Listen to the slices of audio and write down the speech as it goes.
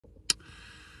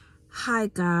Hi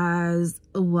guys,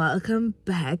 welcome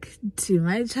back to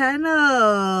my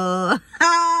channel.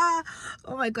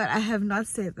 Oh my god, I have not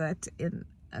said that in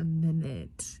a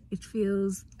minute. It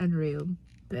feels unreal,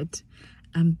 but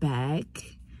I'm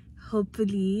back,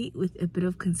 hopefully with a bit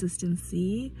of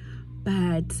consistency.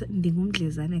 But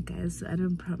guys, so I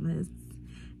don't promise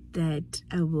that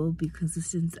I will be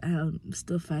consistent. I'm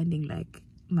still finding like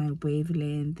my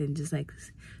wavelength and just like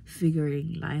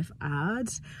figuring life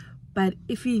out. But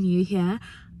if you're new here,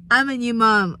 I'm a new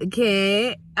mom,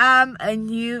 okay? I'm a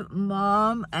new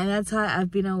mom, and that's why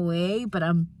I've been away, but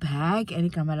I'm back,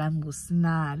 and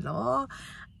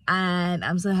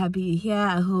I'm so happy you're here.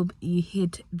 I hope you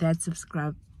hit that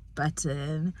subscribe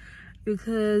button,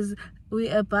 because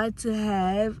we're about to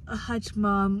have hot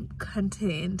mom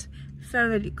content,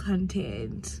 family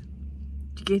content.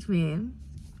 Do you get me?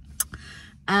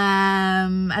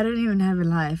 I don't even have a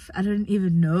life. I don't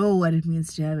even know what it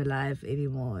means to have a life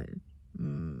anymore.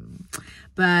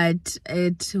 But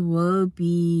it will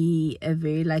be a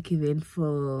very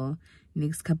eventful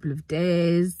next couple of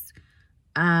days.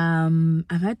 I'm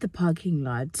at the parking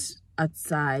lot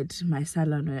outside my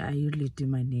salon where I usually do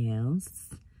my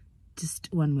nails. Just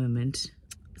one moment.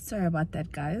 Sorry about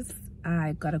that, guys.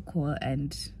 I got a call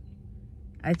and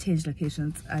I changed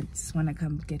locations. I just want to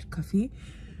come get coffee.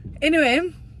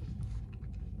 Anyway,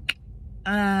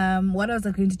 what was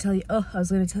I going to tell you? Oh, I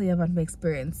was going to tell you about my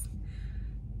experience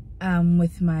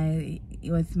with my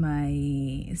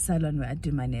salon where I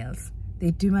do my nails. They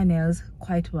do my nails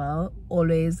quite well,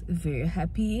 always very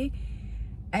happy.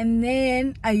 And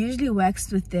then I usually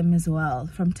wax with them as well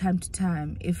from time to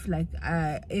time. If they're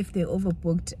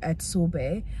overbooked at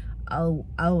Sobe, I'll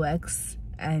wax,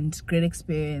 and great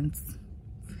experience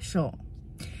for sure.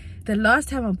 The last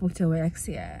time I booked a wax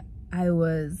here, I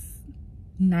was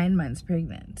 9 months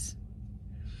pregnant.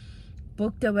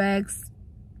 Booked a wax,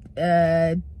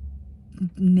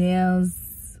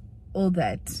 nails, all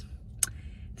that.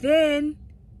 Then,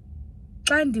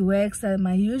 find the wax, and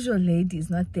my usual lady is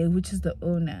not there, which is the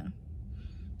owner.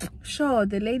 Sure,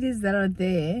 the ladies that are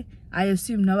there, I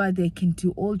assume now they can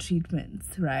do all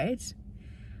treatments, right?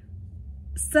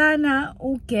 Sana,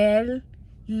 girl,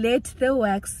 let the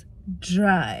wax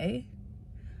dry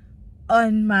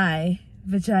on my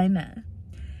vagina.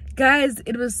 Guys,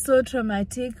 it was so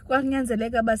traumatic.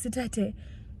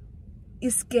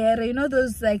 It's scary. You know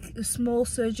those like small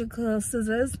surgical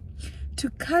scissors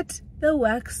to cut the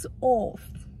wax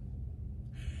off.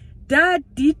 That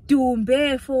did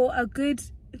dumbe for a good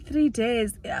 3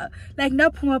 days. Like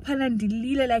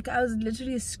I was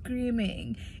literally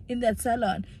screaming in that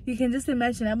salon. You can just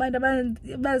imagine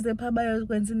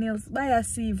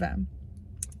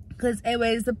because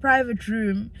anyway, it's a private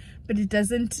room, but it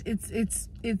doesn't, it's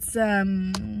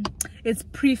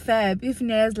prefab. If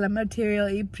nails la material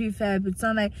is prefab, it's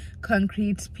not like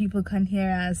concrete. People can't hear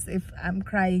us if I'm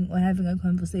crying or having a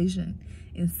conversation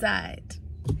inside.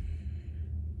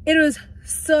 It was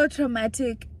so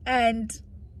traumatic, and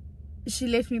she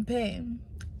let me pay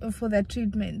for that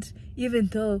treatment, even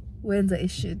though Wenza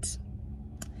is shit.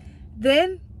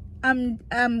 Then I'm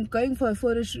going for a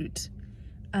photo shoot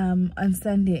on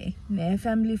Sunday, a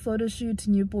family photo shoot,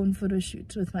 newborn photo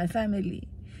shoot with my family.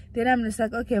 Then I'm just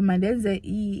like, okay, my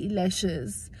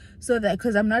lashes, so that,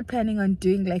 because I'm not planning on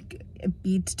doing like a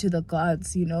beat to the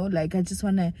gods, you know, like I just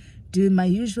want to do my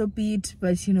usual beat,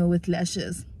 but you know, with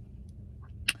lashes.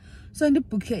 So in the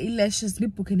book here, lashes, the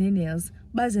book and nails,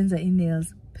 bazenza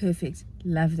nails, perfect,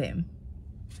 love them.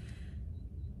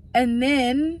 And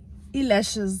then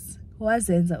lashes,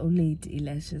 wazenza ulate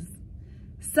lashes.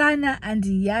 Sana and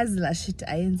Yaz lashit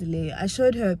ayenzileyo. I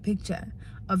showed her a picture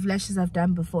of lashes I've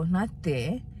done before, not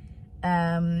there.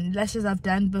 Lashes I've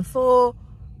done before,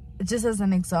 just as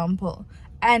an example.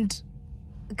 And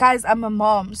guys, I'm a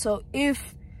mom, so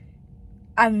if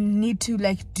I need to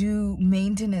like do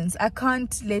maintenance, I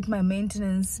can't let my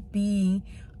maintenance be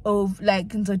of like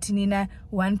Nzotinina,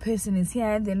 one person is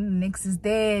here, then the next is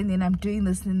there, and then I'm doing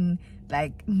this, and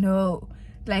like, no,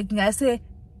 like I say,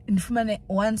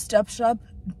 one-stop shop,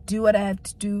 do what I have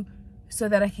to do so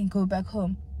that I can go back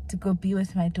home to go be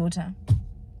with my daughter.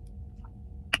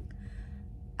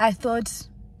 I thought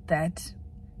that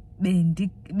being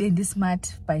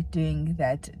smart by doing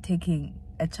that, taking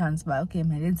a chance by, okay,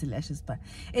 my lashes, but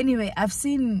anyway, I've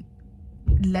seen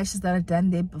lashes that are done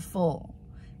there before.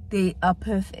 They are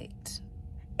perfect.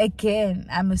 Again,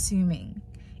 I'm assuming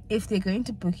if they're going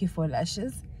to book you for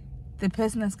lashes, the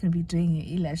person that's going to be doing your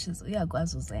eyelashes, your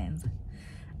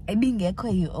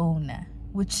owner,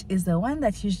 which is the one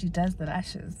that usually does the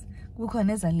lashes.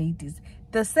 Ladies,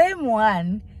 the same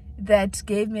one that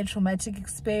gave me a traumatic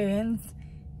experience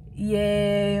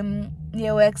yeah,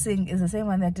 waxing is the same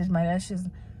one that did my lashes.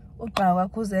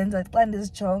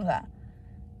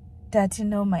 Daddy,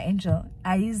 no, my angel,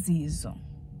 ayizizo.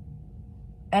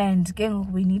 And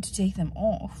again, we need to take them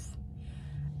off.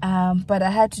 But I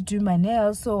had to do my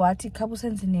nails, so I took couple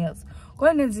cents nails.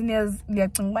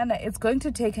 It's going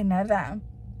to take another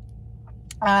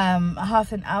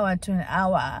half an hour to an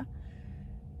hour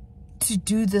to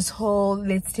do this whole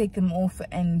let's take them off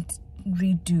and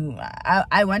redo.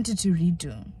 I wanted to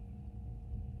redo.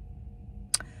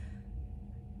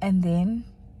 And then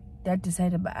Dad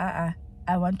decided, but I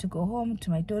want to go home to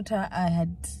my daughter. I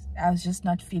was just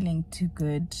not feeling too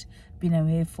good. Been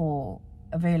away for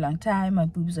a very long time. My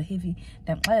boobs are heavy.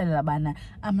 I'm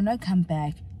gonna come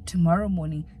back tomorrow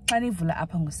morning.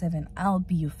 7, I'll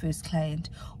be your first client.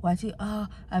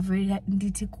 I've already had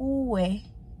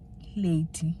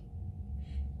lady.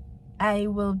 I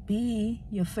will be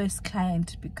your first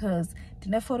client because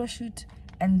dinner photo shoot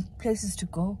and places to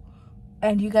go.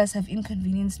 And you guys have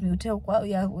inconvenienced me.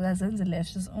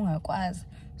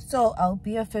 So I'll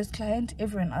be your first client.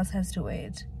 Everyone else has to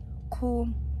wait. Cool.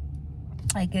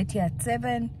 I get here at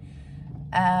 7.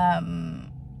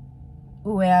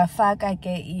 Where fuck I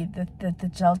get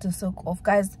the gel to soak off.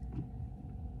 Guys,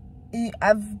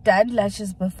 I've done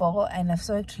lashes before and I've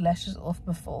soaked lashes off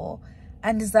before.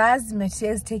 And Zaz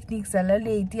Mathias techniques are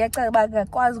late.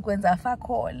 Fuck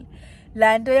all.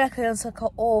 Lando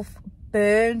yakhe off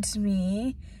burned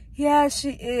me. Here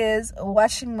she is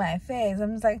washing my face.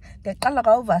 I'm just like,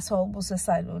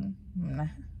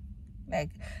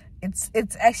 like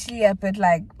it's actually a bit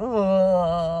like,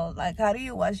 oh, like how do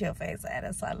you wash your face at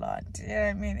a salon? Do you know what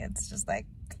I mean? It's just like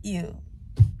ew.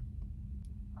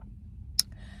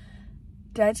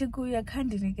 Dachiku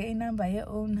can't get a number your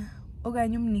own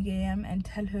and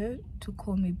tell her to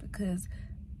call me because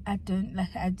I don't like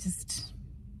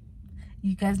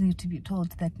you guys need to be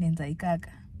told that Nenza Igaga.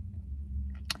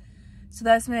 So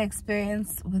that's my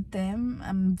experience with them.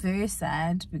 I'm very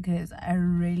sad because I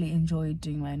really enjoy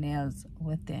doing my nails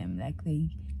with them. Like they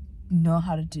know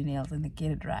how to do nails and they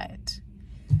get it right.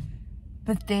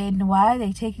 But then why are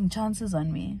they taking chances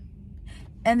on me?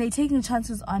 And they're taking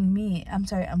chances on me. I'm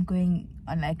sorry, I'm going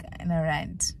on like in a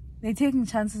rant. They're taking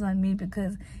chances on me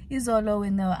because Izolo,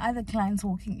 when there were other clients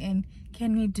walking in,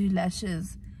 can we do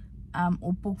lashes?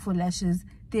 Or book for lashes,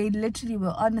 they literally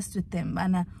were honest with them.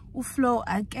 Bana uflo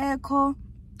akeko,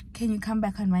 can you come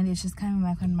back on Monday? She's coming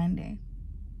back on Monday.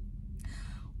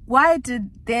 Why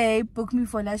did they book me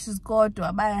for lashes? God, to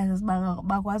abaya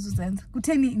bakwazi uzenza.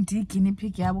 Kutheni ndigini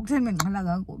pick yabo, kutheni ngixhala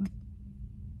kakubi.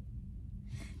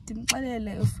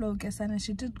 Ndimxelele uflo ke sana,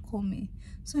 she did call me.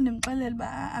 So ndimxelele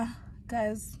ba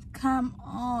guys, come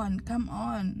on.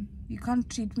 You can't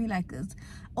treat me like this.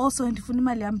 Also, ndifuna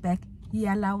imali yam back.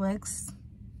 Yala wax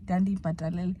Dandy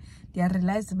Patalel. They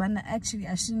realized that actually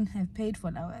I shouldn't have paid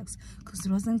for that wax because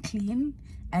it wasn't clean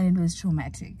and it was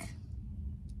traumatic.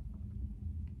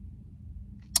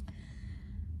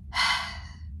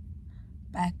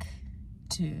 Back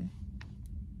to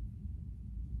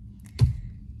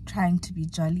trying to be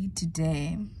jolly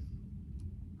today.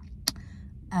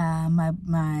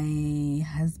 My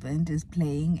husband is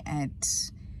playing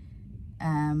at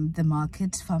the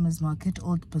market, farmers market,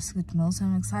 Old Biscuit Mill. So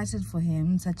I'm excited for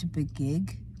him. Such a big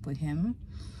gig for him,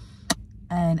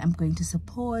 and I'm going to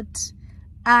support.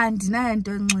 And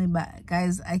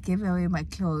guys, I gave away my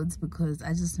clothes because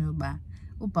I just know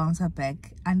we'll bounce her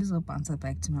back and just will bounce her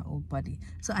back to my old body.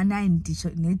 So I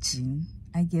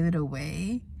gave it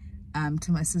away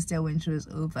to my sister when she was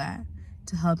over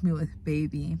to help me with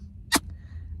baby.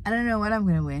 I don't know what I'm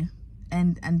gonna wear,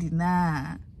 and I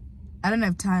don't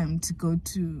have time to go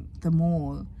to the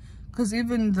mall because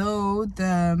even though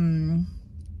the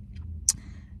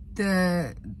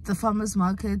farmers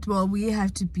market, well, we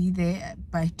have to be there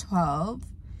by 12.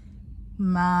 The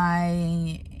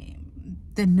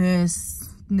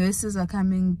nurses are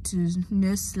coming to,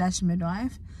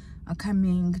 nurse/midwife are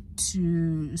coming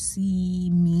to see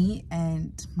me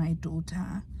and my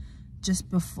daughter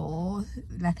just before,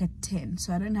 like at 10.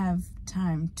 So I don't have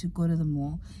time to go to the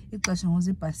mall. It was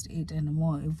past 8 and the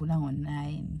mall is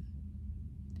 9.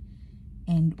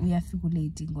 And we are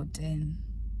figurating at 10.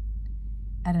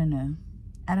 I don't know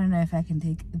if I can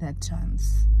take that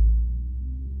chance.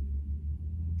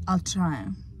 I'll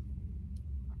try.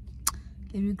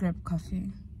 Let me grab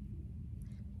coffee.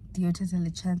 Do you take a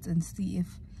chance and see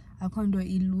if I can do a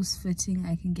loose fitting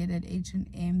I can get at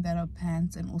H&M that are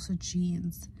pants and also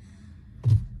jeans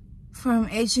from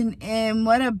H&M.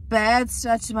 What a bad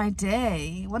start to my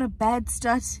day.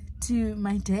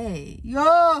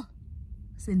 Yo!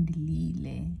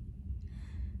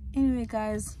 Anyway,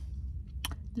 guys,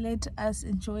 let us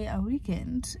enjoy our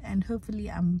weekend, and hopefully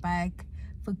I'm back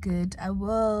for good. I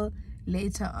will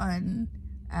later on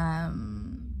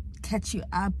catch you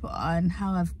up on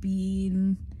how I've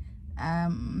been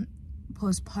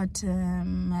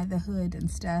postpartum, motherhood and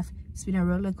stuff. It's been a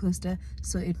roller coaster,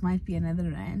 so it might be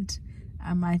another rant.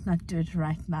 I might not do it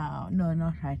right now. No,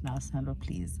 not right now, Sandro,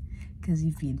 please, because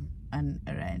you've been on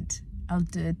a rant. I'll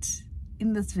do it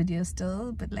in this video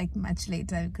still, but like much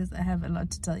later, because I have a lot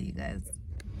to tell you guys.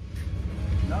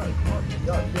 I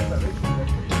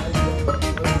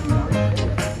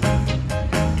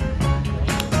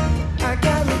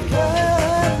got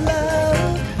love, love.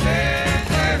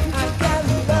 I got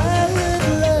love,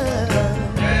 love.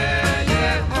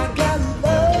 I got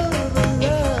love,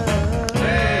 love.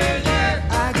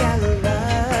 I got love.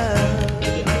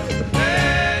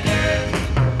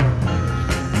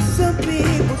 Some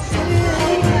people say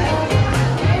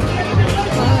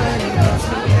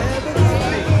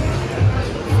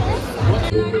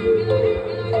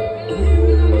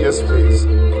yes, please.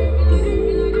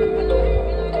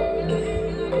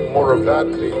 More of that,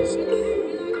 please.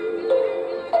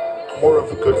 More of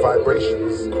the good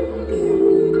vibrations.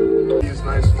 These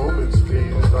nice moments,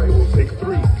 please. I will take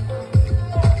 3.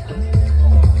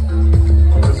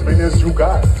 As many as you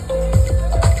got.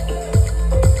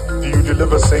 Do you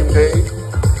deliver same day?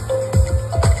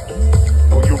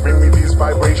 Will you bring me these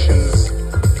vibrations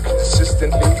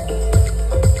consistently?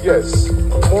 Yes,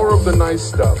 more of the nice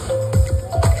stuff.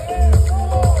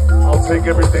 I'll take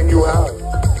everything you have.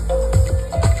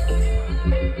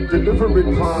 Deliver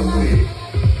it promptly.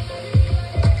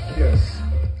 Yes.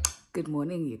 Good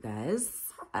morning, you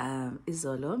guys.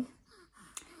 Izolo.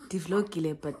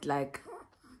 Divlogile, but like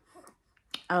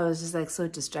I was just like so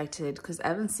distracted because I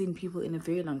haven't seen people in a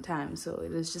very long time, so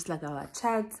it was just like our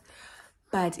chat.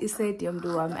 But Issa,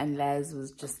 Diomduam and Laz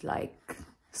was just like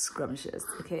scrumptious,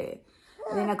 okay?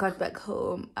 And then I got back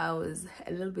home, I was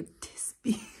a little bit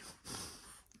tispy.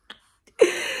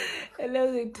 A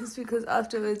little bit tispy because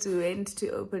afterwards we went to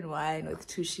open wine with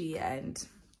Tushi and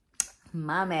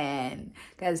my man.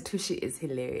 Guys, Tushi is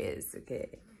hilarious,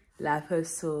 okay? Love her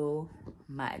so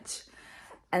much.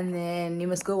 And then you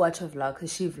must go watch her vlog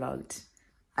because she vlogged.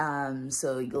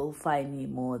 So you'll find me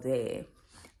more there.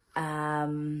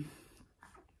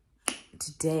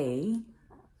 Today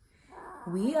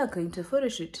we are going to a photo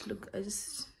shoot. Look, I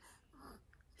just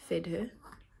fed her.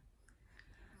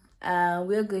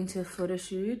 We are going to a photo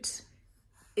shoot.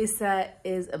 Issa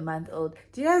is a month old.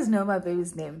 Do you guys know my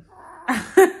baby's name?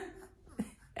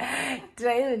 Did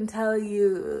I even tell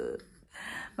you?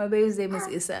 My baby's name is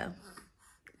Issa.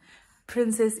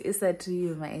 Princess Issa to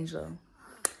you, my angel.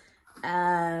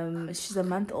 She's a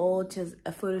month old. She has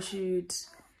a photo shoot.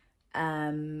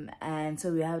 And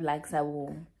so we have like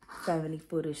some family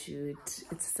photo shoot.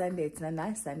 It's Sunday. It's a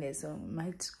nice Sunday, so we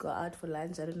might go out for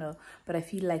lunch. I don't know, but I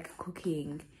feel like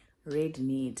cooking red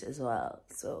meat as well,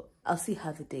 so I'll see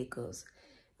how the day goes.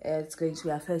 It's going to be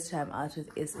our first time out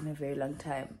with Is in a very long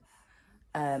time.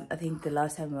 I think the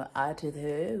last time we were out with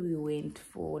her, we went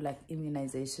for like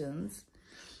immunizations.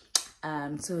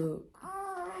 So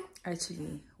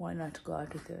actually, why not go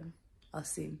out with her? I'll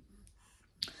see.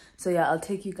 So yeah, I'll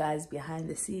take you guys behind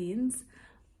the scenes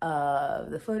of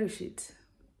the photo shoot.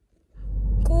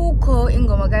 Kuko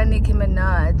ingoma ka Nicki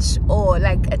Minaj, or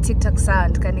like a TikTok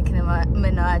sound ka Nicki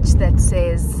Minaj that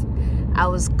says, I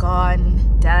was gone,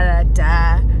 da da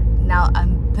da, now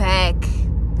I'm back,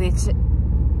 bitch.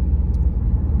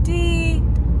 D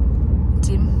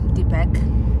back.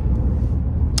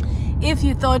 If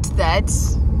you thought that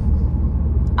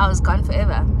I was gone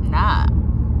forever, nah.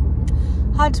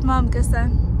 Hot mom, Kissa.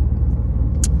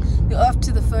 We're off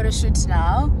to the photo shoot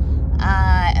now.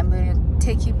 I am going to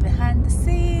take you behind the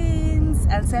scenes,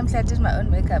 and same I did my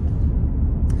own makeup.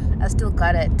 I still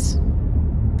got it.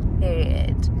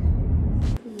 Period.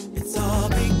 It's all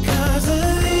because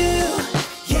of you.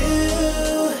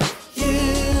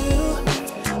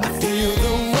 I feel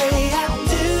the way I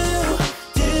do.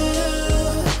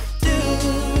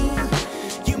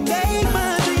 You make my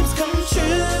dreams come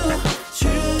true,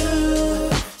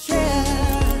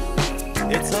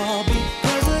 yeah. It's all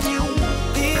because of you,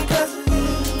 because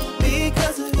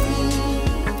of you.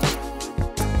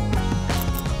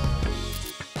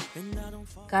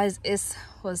 Guys, it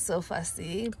was so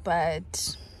fussy,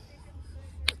 but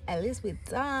at least we're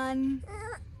done.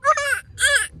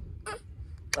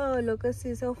 Oh, look, I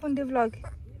see. So, fun the vlog.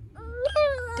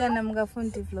 Done, I'm going to fun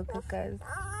the vlog, guys.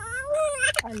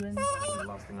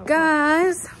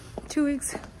 Guys, 2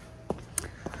 weeks.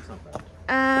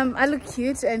 I look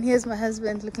cute, and here's my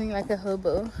husband looking like a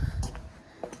hobo,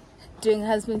 doing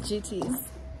husband duties.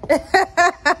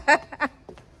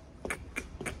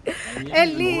 At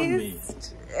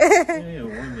least.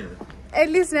 At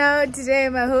least now today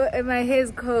my hair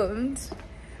is combed.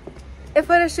 A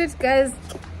photo shoot, guys,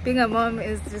 being a mom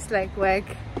is just like work.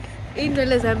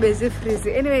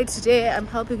 Anyway, today I'm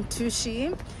helping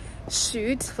Tushi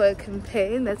shoot for a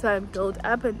campaign. That's why I'm dolled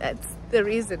up, and that's the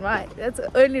reason why. That's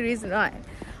the only reason why.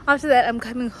 After that, I'm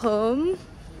coming home.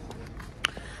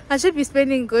 I should be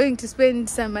going to spend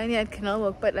some money at Canal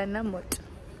Walk, but I'm not.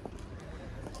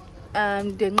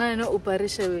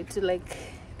 Like,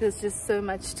 there's just so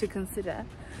much to consider.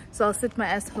 So I'll sit my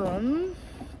ass home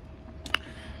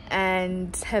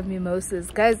and have mimosas.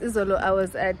 Guys, Izolo, I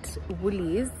was at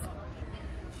Woolies.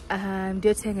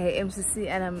 Dating at MCC,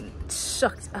 and I'm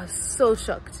shocked. I was so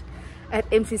shocked at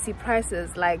MCC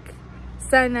prices. Like,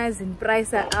 Sanas and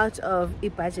price are out of a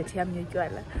budget.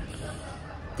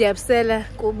 The upseller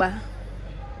Kuba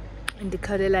and the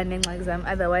Kadela exam,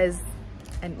 otherwise,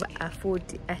 and afford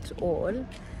at all.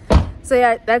 So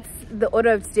yeah, that's the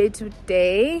order of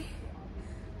today.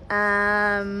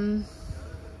 Then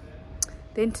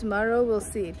tomorrow we'll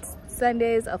see it.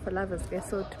 Sundays are for lovers, guys.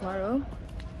 So tomorrow,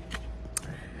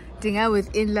 dinner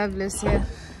with In Loveless here.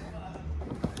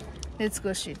 Let's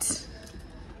go shoot.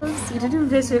 You didn't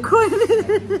press record.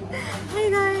 Hi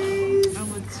guys.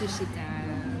 I'm with Sushika.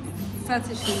 Such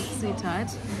a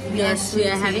sweetheart. Yes, we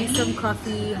are having some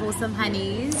coffee, wholesome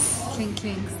honeys. Clink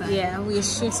clink. So. Yeah, we are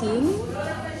shooting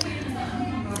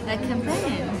a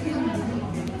campaign.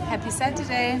 Happy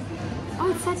Saturday.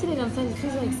 Oh, it's Saturday on Sunday. It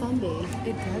feels like Sunday.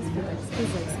 It does feel like,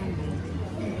 Sunday.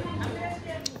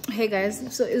 Hey guys,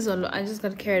 so Izolo, I just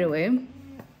got carried away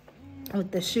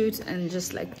with the shoot and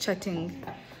just like chatting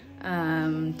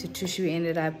to Tushi. We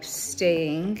ended up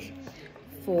staying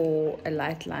for a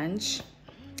light lunch.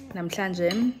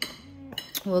 Namhlanje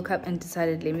woke up and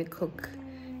decided, let me cook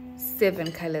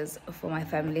 7 colors for my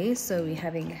family. So we're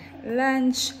having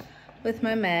lunch with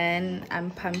my man.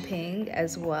 I'm pumping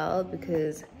as well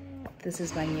because this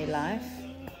is my new life.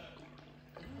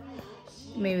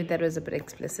 Maybe that was a bit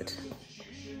explicit.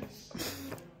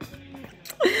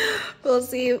 We'll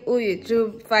see if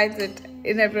YouTube finds it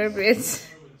inappropriate,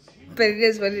 but it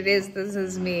is what it is. This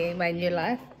is me, my new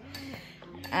life.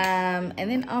 And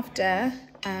then after,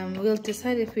 we'll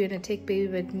decide if we're gonna take baby,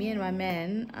 but me and my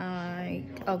man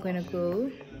are gonna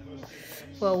go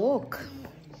for a walk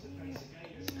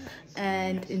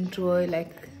and enjoy,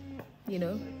 like, you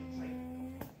know,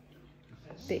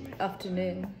 the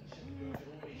afternoon.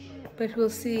 But we'll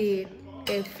see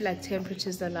if like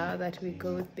temperatures allow that we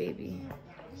go with baby.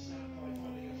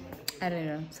 I don't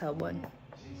know, Salbon.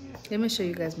 Let me show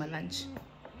you guys my lunch.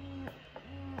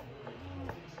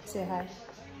 Say hi.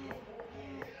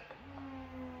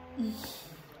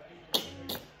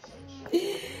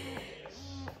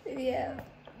 Yeah,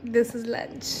 this is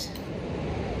lunch.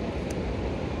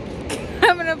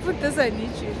 I'm gonna put this on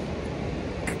YouTube.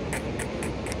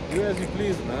 Do as you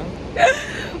please, man.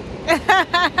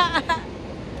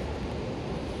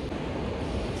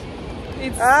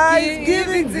 It's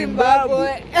giving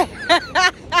Zimbabwe.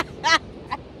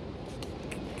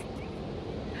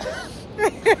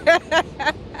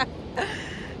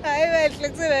 I went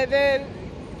looks at that.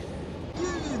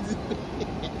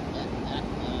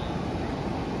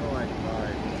 Oh my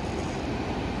God.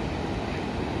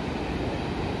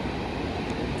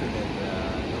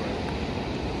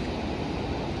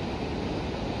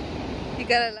 You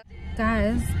gotta love.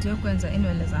 Guys,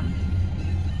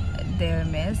 they're a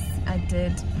mess. I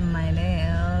did my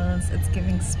nails. It's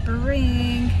giving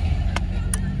spring.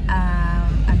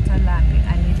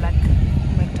 I need like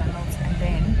McDonald's, and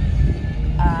then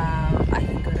I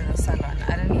can go to the salon.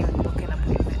 I don't even book an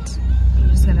appointment. I'm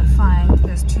just gonna find,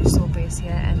 there's 2 sorbets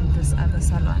here and this other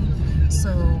salon.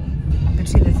 So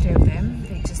between the 3 of them,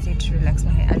 they just need to relax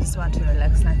my hair. I just want to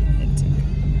relax, nothing hectic.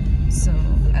 So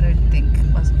I don't think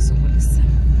it wasn't so good.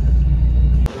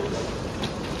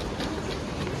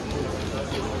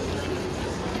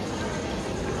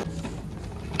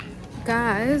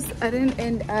 Guys, I didn't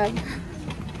end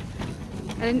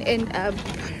up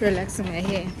relaxing my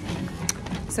hair,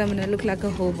 so I'm gonna look like a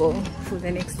hobo for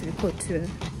the next week or 2.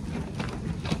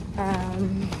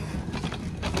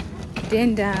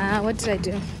 Then what did I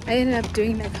do? I ended up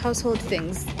doing like household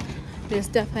things. There's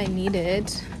stuff I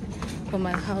needed for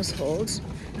my household,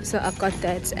 so I got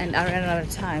that, and I ran out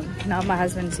of time. Now my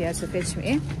husband's here to fetch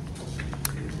me.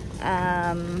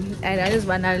 And I just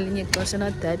want to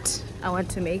not that I want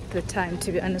to make the time,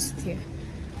 to be honest with you.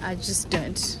 I just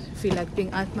don't feel like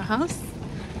being out my house.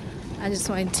 I just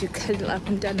want to cuddle up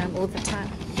and down all the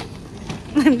time.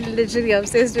 I'm literally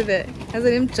obsessed with it.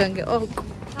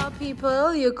 Tell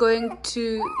people you're going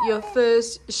to your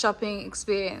first shopping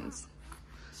experience.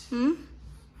 Finally,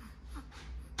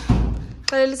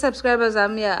 subscribers,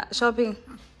 I'm shopping.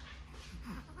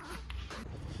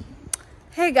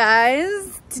 Hey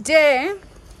guys, today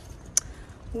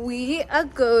we are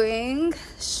going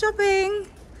shopping.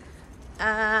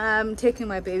 I'm taking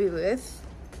my baby with.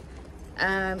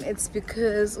 It's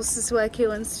because Usiswake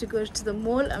wants to go to the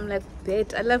mall. I'm like,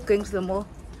 bet, I love going to the mall.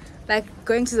 Like,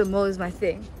 going to the mall is my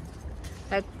thing.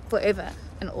 Like, forever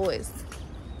and always.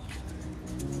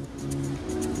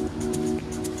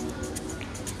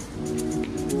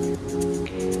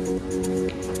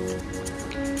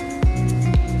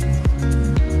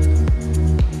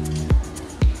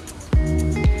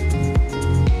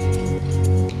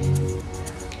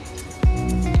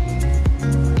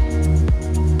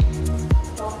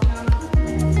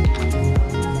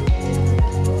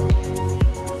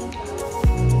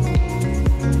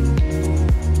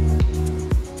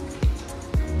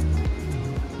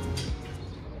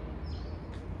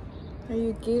 Are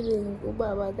you giving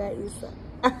Ubaba Isa?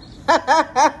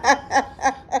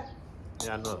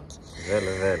 Yeah, no.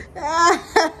 Well.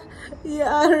 You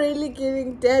are really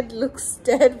giving dead looks,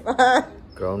 dead vibe.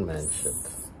 Grown man shit.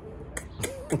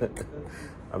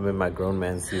 I'm in my grown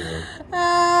man season.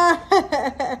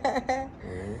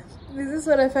 This is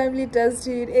what a family does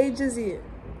to you. It ages you.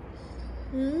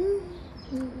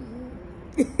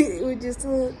 Would you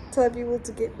still tell people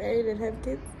to get married and have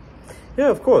kids? Yeah,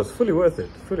 of course. Fully worth it.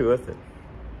 Fully worth it.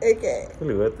 Okay.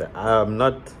 Fully worth it. I'm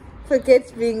not...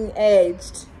 Forget being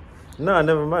aged. No, I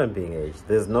never mind being aged.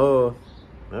 There's no...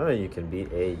 No, you can be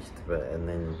aged, and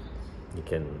then you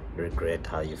can regret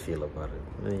how you feel about it.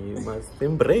 And you must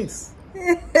embrace.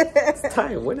 It's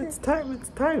time. When it's time,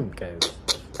 guys.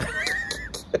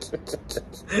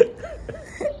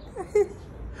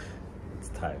 It's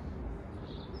time.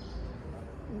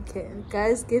 Okay,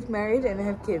 guys, get married and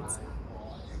have kids.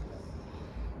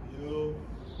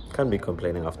 Can't be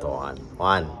complaining after one.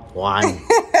 One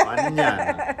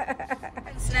yana.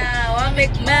 Now I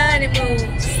make money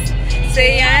moves.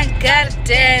 Say I ain't gotta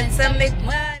dance, I make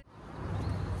money.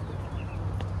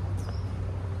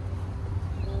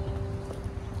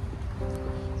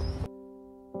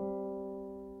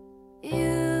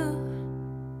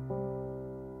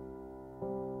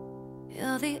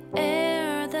 You're the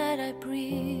air that I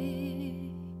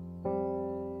breathe.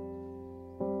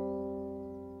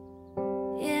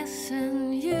 Yes,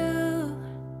 and you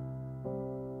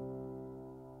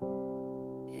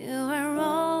are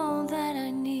all that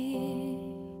I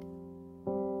need.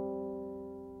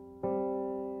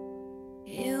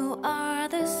 You are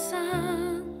the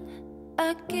sun,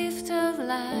 a gift of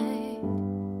light.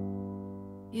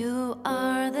 You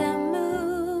are the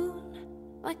moon,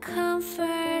 my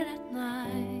comfort at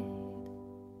night.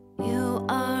 You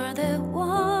are the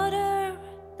water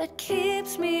that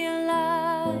keeps me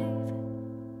alive.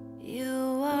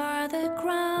 You are the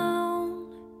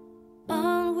ground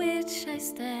on which I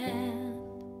stand.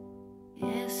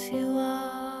 Yes, you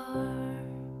are.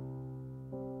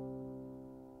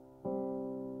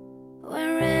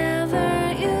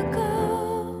 Wherever you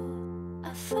go,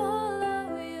 I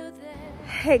follow you there.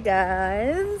 Hey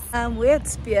guys, we're at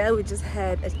Spear. We just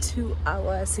had a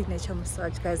 2-hour signature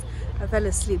massage, guys. I fell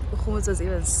asleep. Khumuz was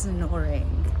even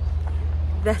snoring.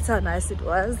 That's how nice it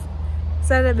was.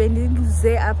 Sada bending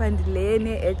up and lane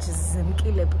edges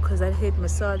because that head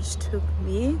massage took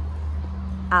me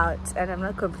out, and I'm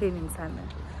not complaining, Sana.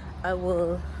 I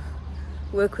will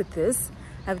work with this.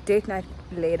 I have date night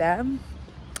later.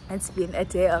 It's been a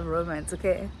day of romance,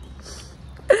 okay?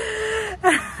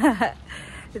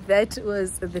 That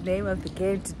was the name of the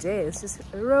game today. It's just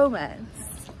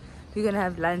romance. We're gonna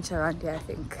have lunch around here, I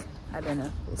think. I don't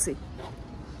know. We'll see.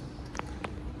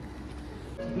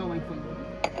 No wine for you.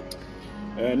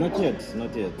 Not yet.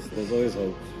 There's always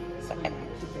hope. Do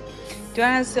you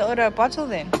want us to order a bottle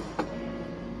then?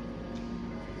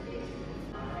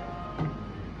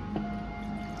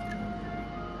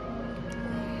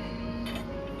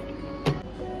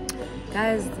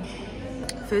 Guys,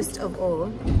 first of all,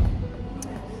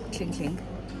 clink clink.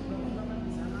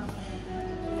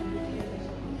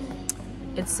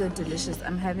 It's so delicious.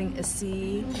 I'm having a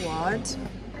seaweed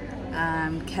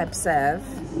cab serve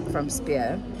from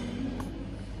Spear.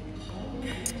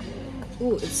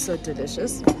 Oh, it's so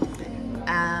delicious.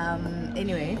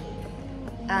 Anyway,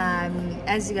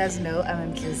 as you guys know,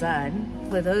 I'm a Mdlezane.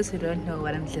 For those who don't know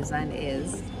what a Mdlezane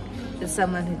is, it's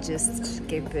someone who just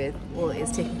gave birth or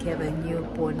is taking care of a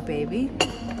newborn baby.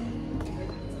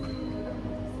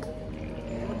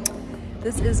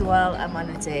 This is while I'm on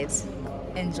a date,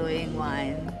 enjoying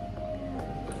wine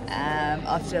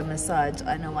after a massage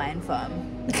on a wine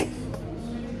farm.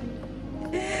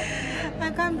 I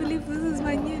I can't believe this is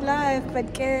my new life,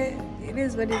 but it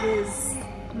is what it is.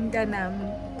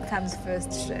 Mdanam comes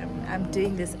first, Shem. I'm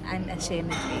doing this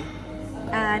unashamedly.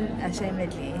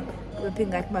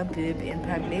 Whipping at my boob in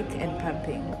public and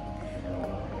pumping.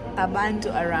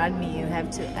 Abantu around me, you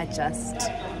have to adjust.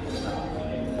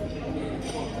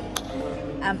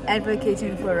 I'm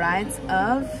advocating for rights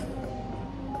of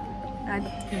not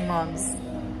moms.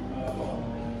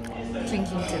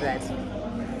 Drinking to that.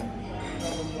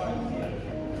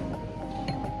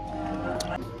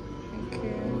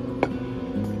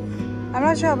 I'm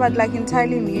not sure about like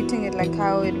entirely muting it like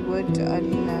how it would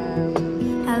on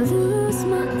I lose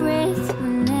my breath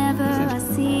whenever I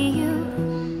see you.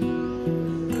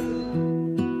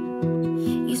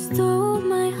 You stole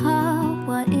my heart,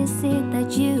 what is it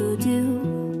that you do?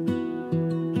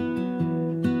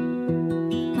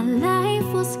 My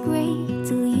life was great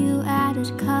till you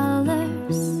added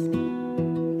colors.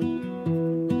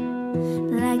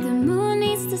 Like the moon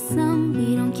needs the sun,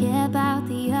 we don't care about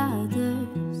the others.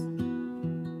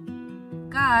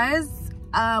 guys.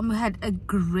 We had a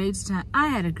great time. I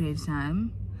had a great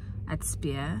time at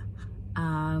Spear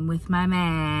with my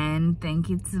man. Thank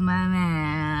you to my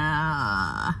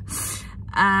man.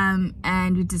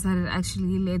 And we decided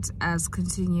actually let us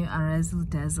continue our razzle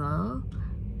dazzle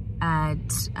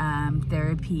at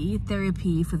therapy.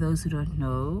 Therapy, for those who don't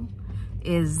know,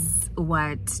 is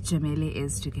what Jameli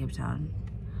is to Cape Town.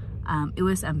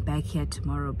 I'm back here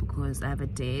tomorrow because I have a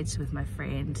date with my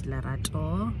friend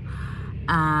Larato.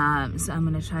 So I'm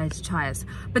gonna try us,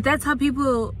 but that's how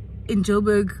people in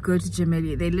Joburg go to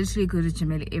Jameli. They literally go to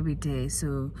Jameli every day,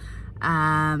 so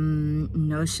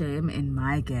no shame in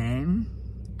my game.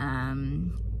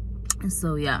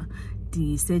 So yeah,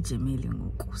 the say Jameli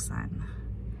ngokusana.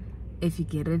 If you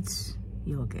get it,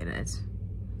 you'll get it.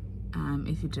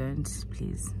 If you don't,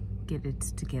 please get it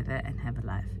together and have a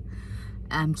life.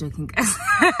 I'm joking, guys.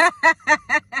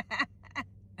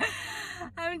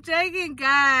 I'm joking,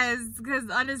 guys, because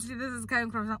honestly this is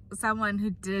coming from someone who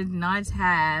did not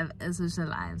have a social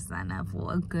life, Sana,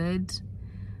 for a good,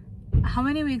 how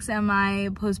many weeks am I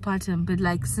postpartum, but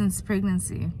like since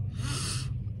pregnancy.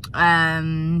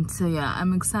 So yeah,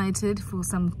 I'm excited for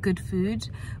some good food.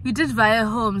 We did via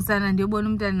home, Sana,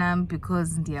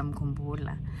 because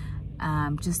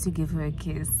just to give her a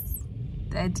kiss.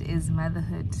 That is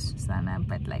motherhood, Sana,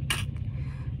 but like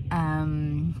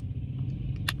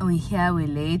we're here, we're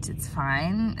late, it's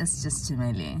fine. It's just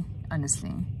Jameli,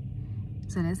 honestly.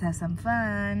 So let's have some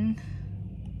fun.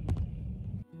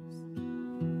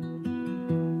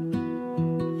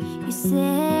 You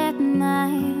set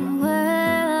my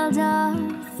world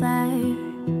on fire.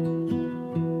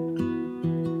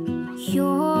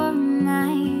 You're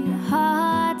my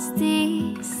heart's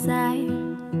desire.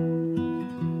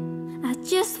 I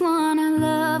just wanna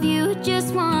love you,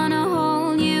 just wanna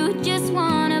hold you, just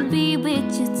wanna be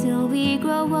with you till we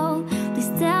grow old.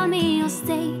 Please tell me you'll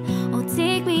stay or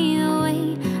take me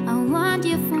away. I want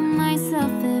you for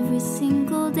myself every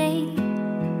single day.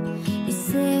 You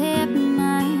set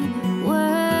my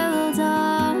world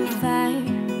on fire.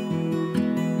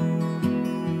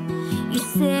 You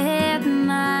set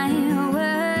my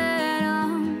world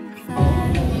on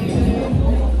fire.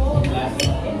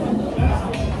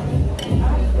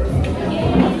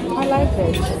 I like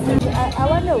it. I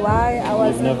wonder why I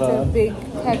wasn't a big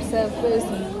Capsa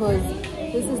person, because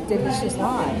this is delicious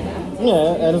wine.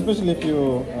 Yeah, and especially if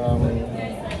you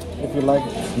like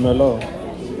Merlot.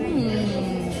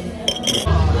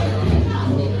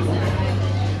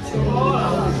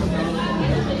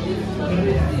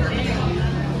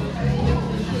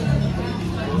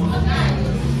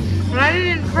 Right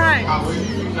in front.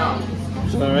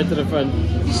 Should I right to the front?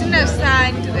 You shouldn't have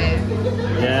signed there.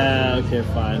 Yeah, okay,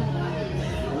 fine.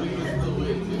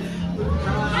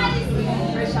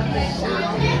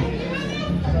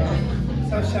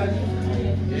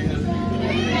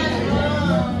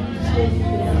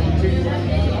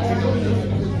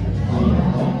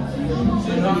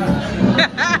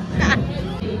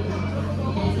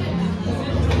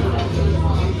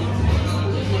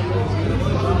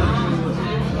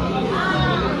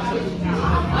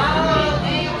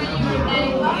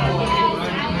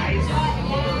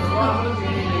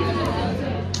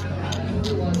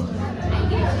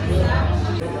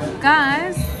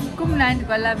 Guys, kumnandi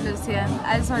kwalove lives here.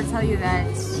 I just want to tell you that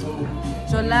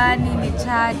Jolani,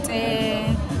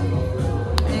 nichate,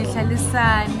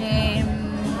 nihlalisane,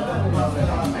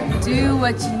 do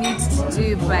what you need to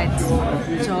do, but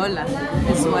Jola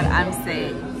is what I'm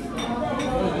saying.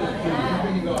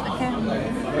 Okay.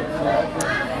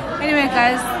 Anyway,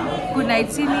 guys, good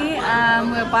night, Tini.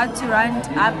 We're about to round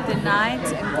up the night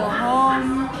and go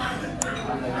home.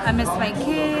 I miss my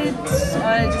kid.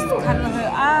 I just cuddle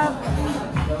her up.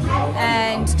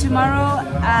 And tomorrow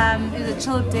is a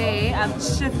chill day. I've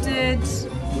shifted.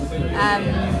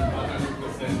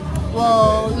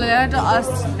 Well, Leonardo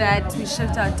asked that we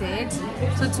shift our date.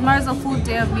 So tomorrow's a full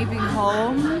day of me being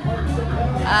home.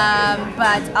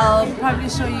 But I'll probably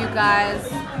show you guys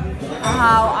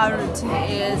how our routine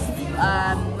is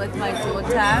with my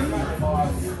daughter.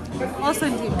 Also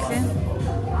in Dimkle.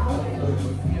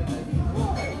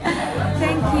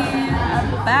 Thank you.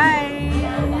 Bye.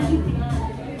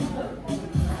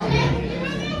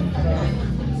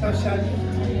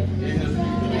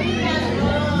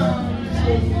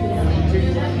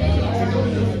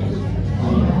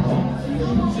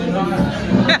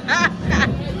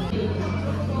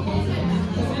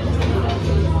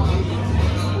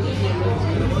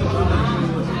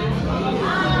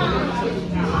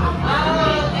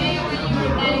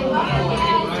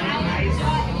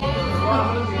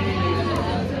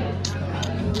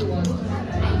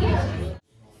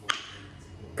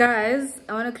 Guys,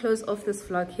 I want to close off this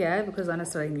vlog here because I want to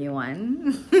start a new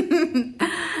one.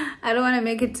 I don't want to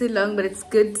make it too long, but it's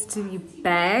good to be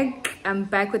back. I'm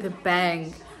back with a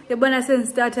bang. The bonus and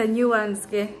start a new one.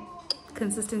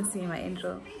 Consistency in my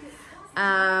intro.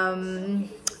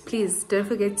 Please don't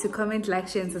forget to comment, like,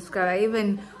 share, and subscribe. I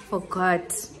even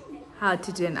forgot how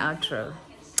to do an outro.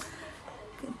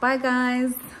 Bye,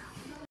 guys.